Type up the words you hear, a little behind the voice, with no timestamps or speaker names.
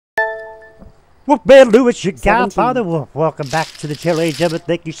Wolf Bear Lewis, your 17. godfather. Welcome back to the channel, ladies and gentlemen.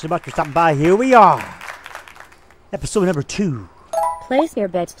 Thank you so much for stopping by. Here we are. Episode number 2. Place your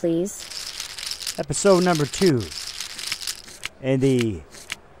bets, please. Episode number 2. In the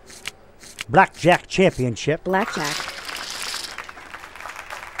BlackJack Championship. BlackJack.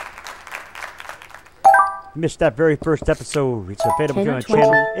 Missed that very first episode. It's available 10 on or the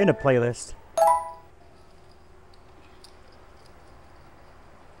channel 20. in a playlist.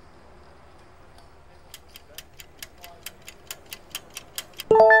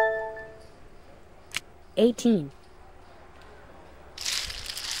 $18.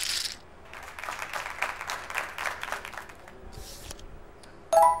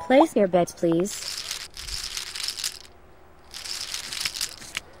 Place your bets, please.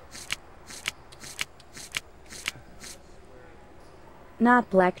 Not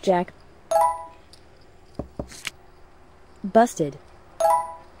blackjack. Busted.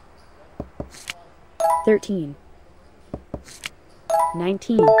 13.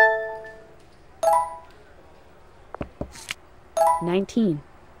 19. 19.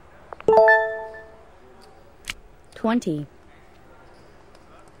 20.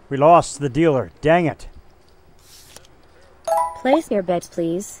 We lost the dealer. Dang it. Place your bets,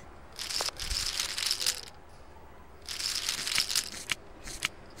 please.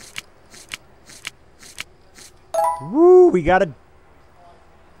 Woo, we got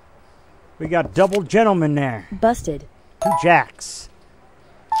double gentlemen there. Busted. 2 jacks.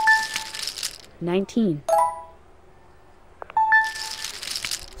 19.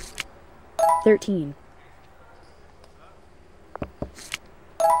 13.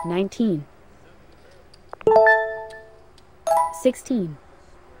 19. 16.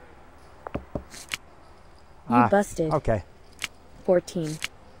 You busted. Okay. 14.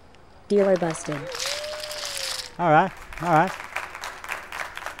 Dealer busted. Alright. Alright.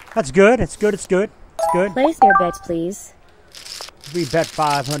 That's good. It's good. It's good. It's good. Place your bets, please. We bet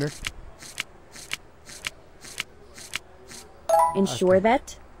 500. Ensure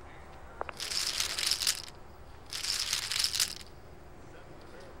that.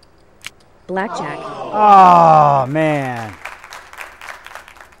 Blackjack. Oh, man.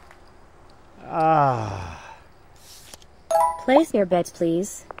 Ah. Place your bets,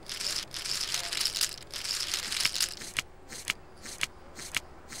 please.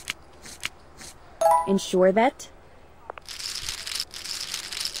 Ensure that.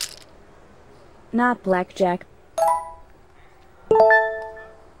 Not blackjack.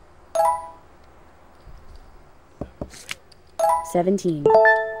 $17.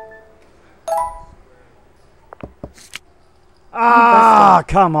 Ah,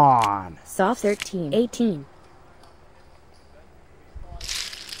 come on. Soft 13. 18.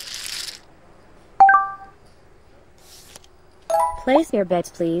 Place your bets,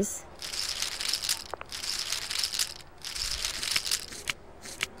 please.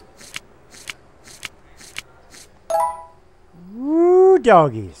 Woo,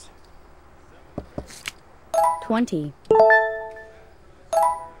 doggies. 20.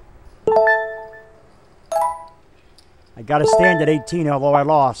 I got to stand at 18, although I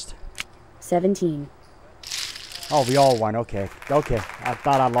lost. 17. Oh, we all won. Okay. Okay. I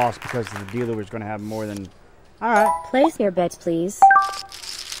thought I lost because the dealer was going to have more than... All right. Place your bets, please.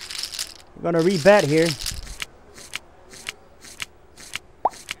 We're going to rebet here.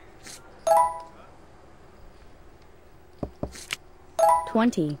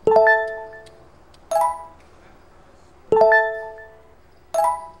 $20.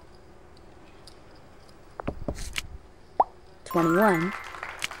 21.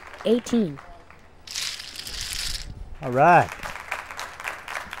 18. All right.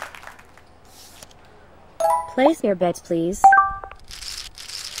 Place your bets, please.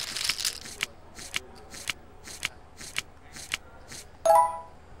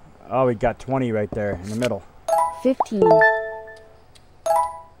 Oh, we got 20 right there in the middle. 15.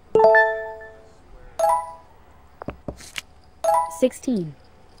 16.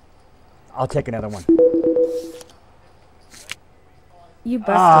 I'll take another one. You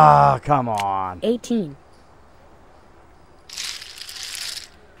busted. Ah, come on. 18.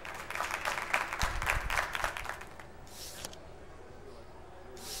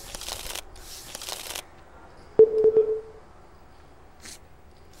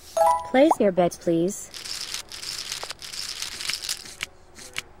 Place your bets, please.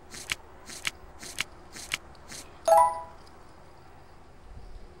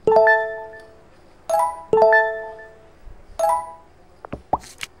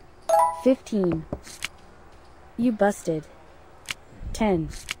 $15. You busted. 10.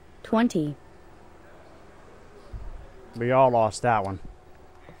 20. We all lost that one.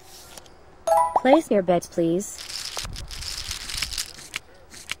 Place your bets, please.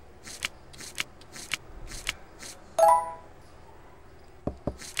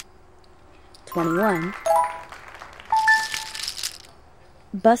 $21.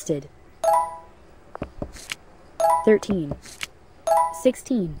 Busted. 13.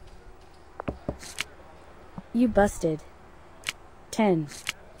 16. You busted. 10.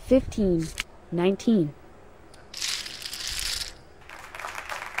 15. 19.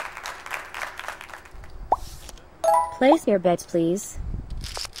 Place your bets, please.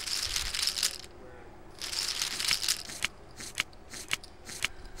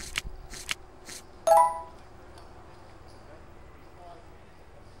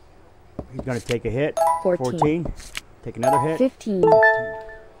 He's going to take a hit. 14. Take another hit. 15. He's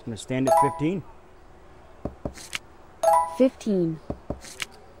going to stand at 15. 15.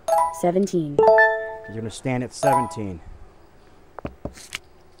 17. He's going to stand at 17.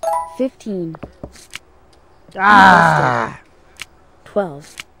 15. Ah!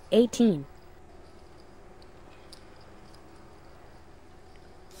 12. 18.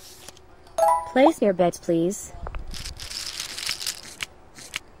 Place your bets, please.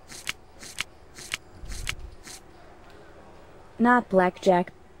 Not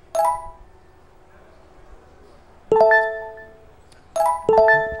blackjack.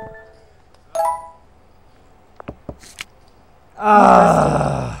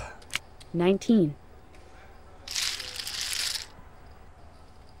 Ah! 19.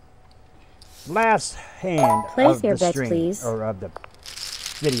 Last hand Place of your the bets, stream, please. or of the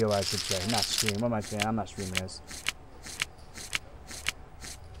video, I should say. Not stream. What am I saying? I'm not streaming this.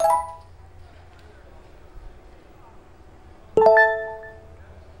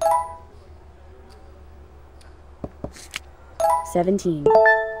 $17.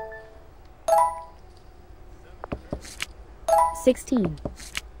 16.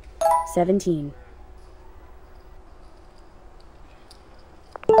 17.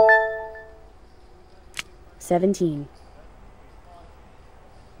 17.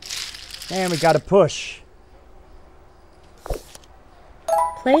 And we got to push.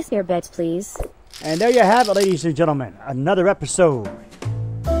 Place your bets, please. And there you have it, ladies and gentlemen. Another episode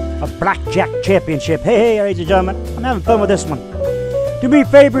of BlackJack Championship. Hey, ladies and gentlemen. I'm having fun with this one. Do me a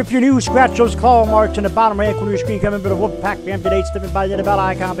favor, if you're new, scratch those claw marks in the bottom right corner of your screen. Come in for the Wolfpack Fam today. Step by the bell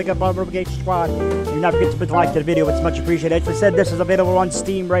icon. Pick up our Brigade Squad. Do not forget to put a like to the video. It's much appreciated. As I said, this is available on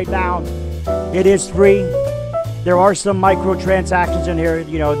Steam right now. It is free. There are some microtransactions in here,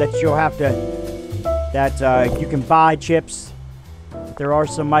 you know, that you'll have to, you can buy chips. There are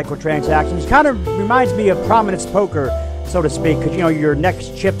some microtransactions. It kind of reminds me of Prominence Poker, so to speak, because, you know, your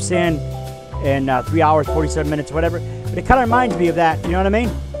next chip's in 3 hours, 47 minutes, whatever. But it kind of reminds me of that, you know what I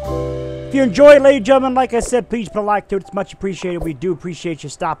mean? If you enjoy it, ladies and gentlemen, like I said, please put a like to it. It's much appreciated. We do appreciate you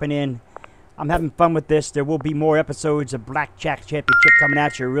stopping in. I'm having fun with this. There will be more episodes of BlackJack Championship coming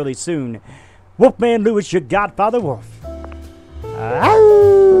at you really soon. Wolfman Lewis, your Godfather Wolf. I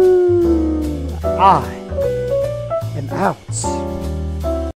am out.